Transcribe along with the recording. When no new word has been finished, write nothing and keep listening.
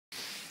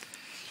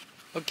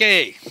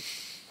Okay,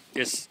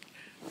 it's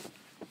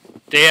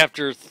day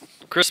after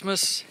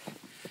Christmas,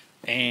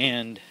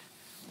 and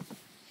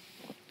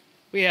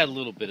we had a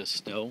little bit of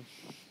snow.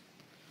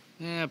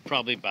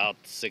 Probably about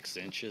 6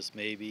 inches,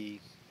 maybe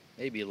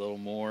a little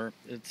more.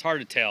 It's hard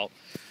to tell.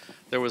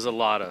 There was a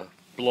lot of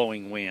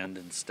blowing wind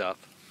and stuff.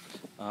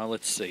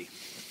 Let's see.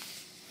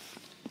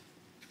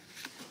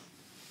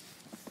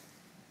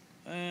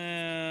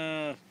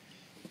 Uh,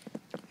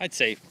 I'd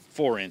say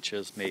 4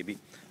 inches, maybe.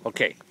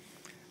 Okay,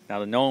 now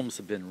the gnomes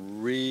have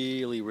been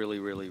really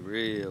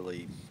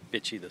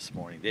bitchy this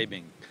morning. They've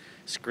been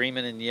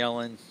screaming and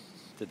yelling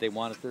that they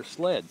wanted their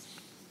sled.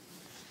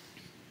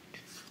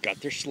 Got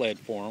their sled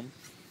for them.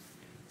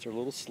 It's their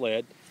little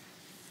sled.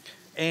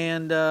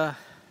 And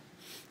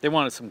they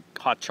wanted some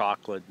hot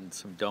chocolate and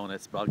some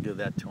donuts, but I'll give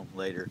that to them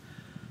later.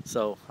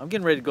 So I'm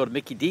getting ready to go to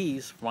Mickey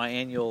D's for my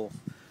annual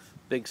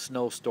big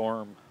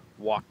snowstorm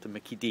walk to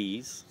Mickey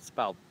D's. It's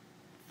about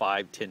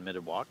 5-10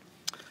 minute walk.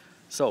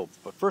 So,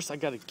 but first I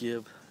got to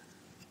give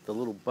the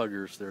little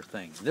buggers their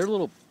thing. They're a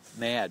little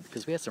mad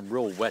because we had some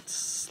real wet,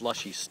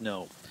 slushy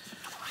snow.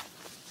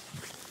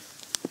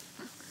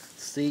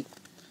 See?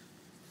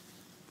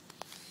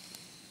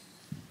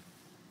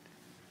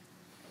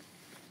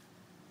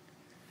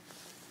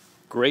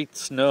 Great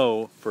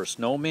snow for a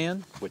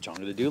snowman, which I'm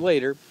going to do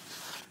later.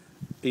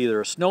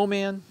 Either a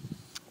snowman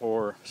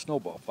or a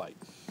snowball fight.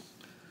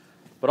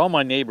 But all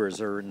my neighbors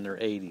are in their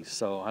 80s,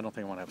 so I don't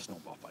think I want to have a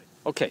snowball fight.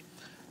 Okay,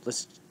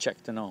 let's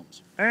check the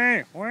gnomes.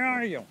 Hey, where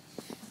are you?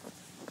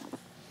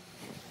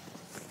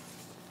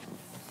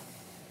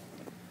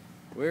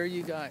 Where are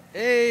you guys?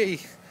 Hey,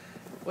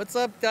 what's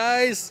up,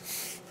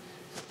 guys?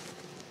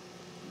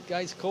 You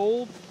guys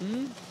cold?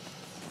 I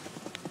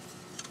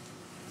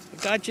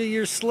got you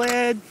your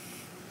sled.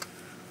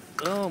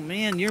 Oh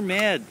man, you're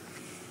mad.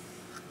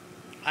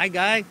 Hi,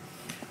 guy.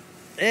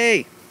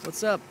 Hey,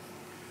 what's up?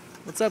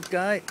 What's up,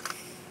 guy?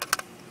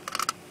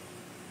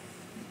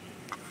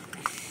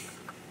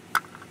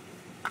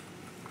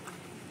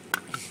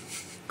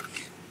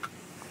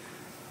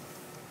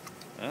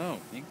 Oh,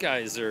 you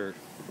guys are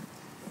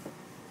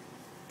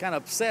kind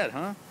of upset,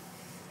 huh?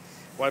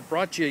 Well, I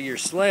brought you your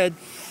sled.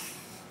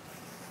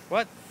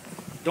 What?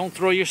 Don't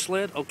throw your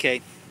sled?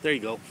 Okay, there you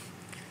go.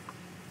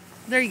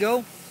 There you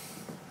go.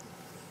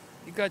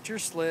 You got your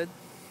sled.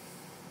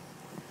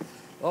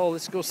 Oh,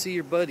 let's go see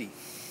your buddy.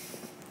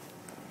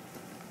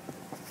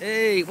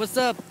 Hey, what's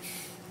up?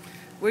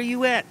 Where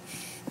you at?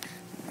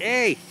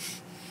 Hey.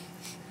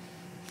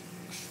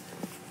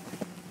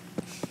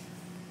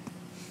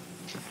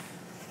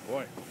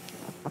 Boy.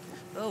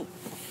 Oh.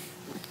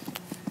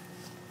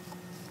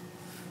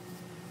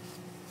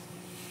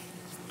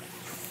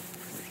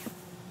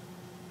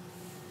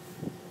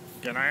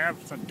 Can I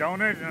have some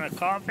donuts and a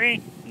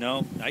coffee?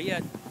 No, not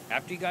yet.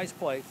 After you guys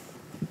play.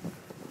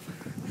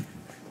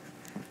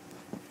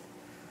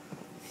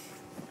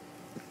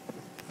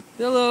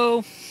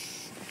 Hello.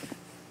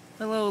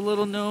 Hello,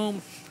 little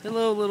gnome.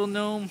 Hello, little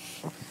gnome.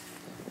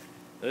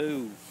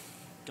 Oh,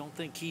 don't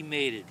think he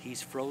made it.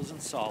 He's frozen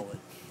solid.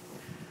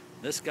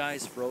 This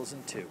guy's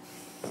frozen too.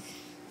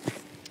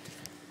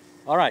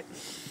 All right,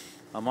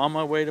 I'm on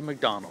my way to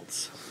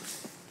McDonald's.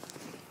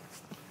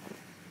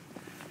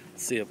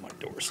 Let's see if my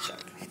door's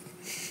stuck.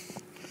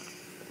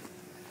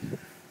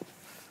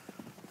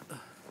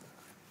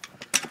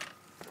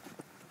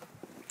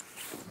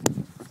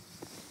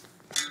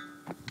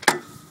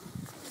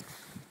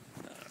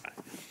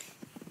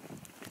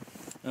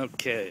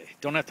 Okay,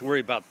 don't have to worry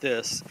about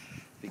this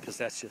because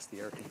that's just the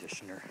air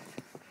conditioner.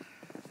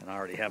 And I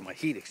already have my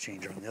heat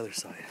exchanger on the other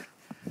side.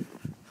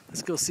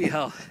 Let's go see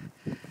how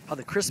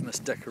the Christmas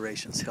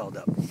decorations held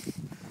up.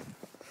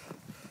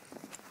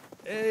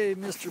 Hey,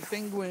 Mr.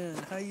 Penguin,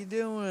 how you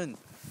doing?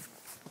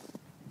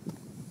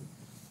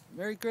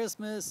 Merry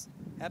Christmas,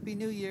 Happy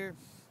New Year.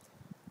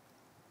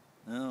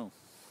 No,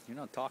 you're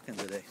not talking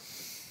today.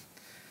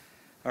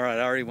 All right,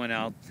 I already went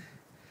out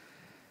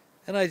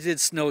and I did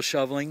snow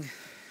shoveling.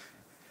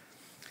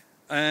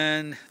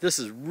 And this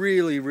is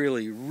really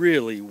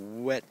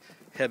wet,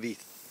 heavy,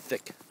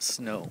 thick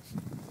snow.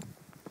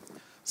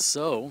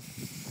 So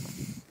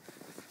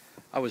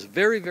I was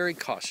very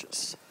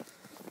cautious.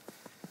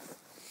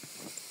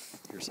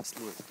 Here's this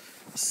little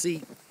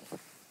seat.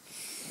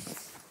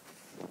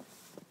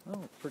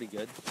 Oh, pretty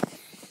good.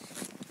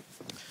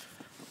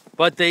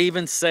 But they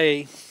even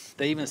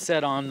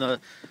said on the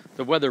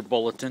weather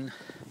bulletin,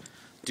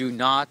 do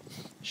not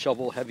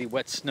shovel heavy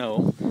wet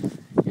snow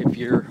if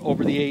you're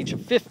over the age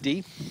of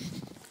 50,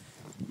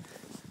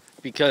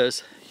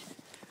 because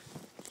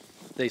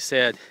they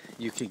said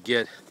you could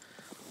get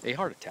a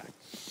heart attack.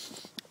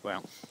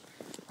 Well,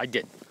 I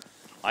didn't.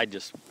 I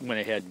just went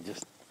ahead and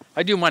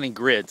I do mine in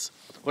grids.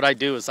 What I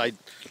do is I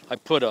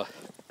put a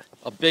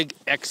big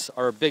X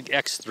or a big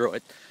X through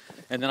it,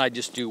 and then I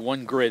just do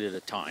one grid at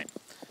a time.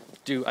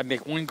 I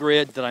make one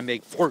grid, then I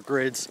make 4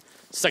 grids,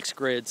 6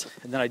 grids,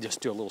 and then I just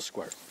do a little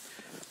square.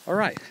 All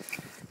right.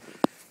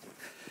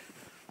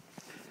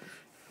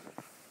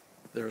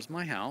 There's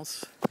my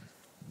house.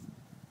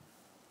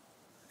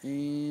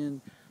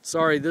 And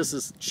Sorry, this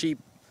is cheap